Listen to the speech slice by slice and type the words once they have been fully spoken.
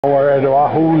We're at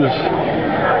Wahooz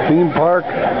theme park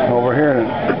over here in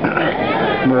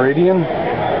Merdian.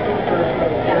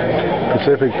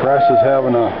 Pacific Press is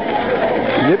having a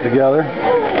get-together.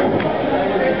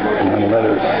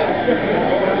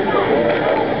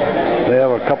 They have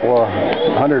a couple of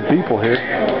hundred people here.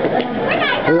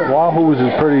 Wahooz is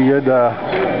a pretty good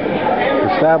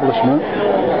establishment.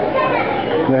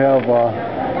 They have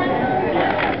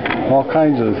all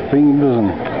kinds of themes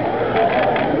and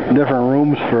different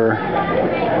rooms for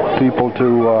people to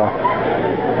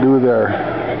do their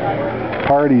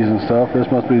parties and stuff. This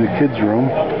must be the kids' room.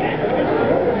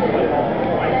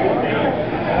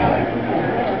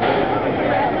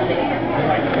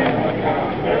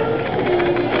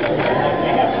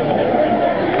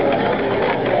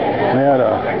 They had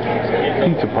a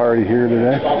pizza party here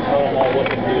today.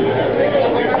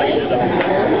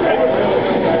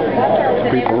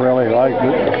 People really liked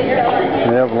it.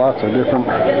 They have lots of different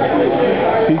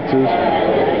pizzas.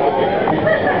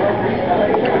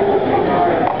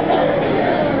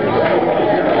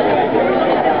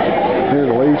 There's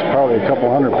at least probably a couple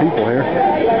hundred people here.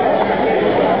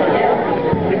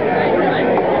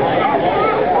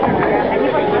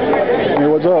 Hey,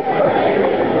 what's up?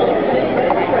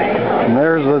 And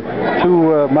there's the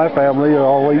two my family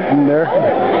all eating there.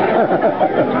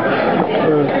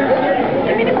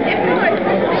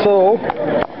 So,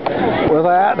 with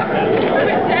that,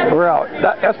 we're out.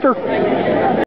 Esther?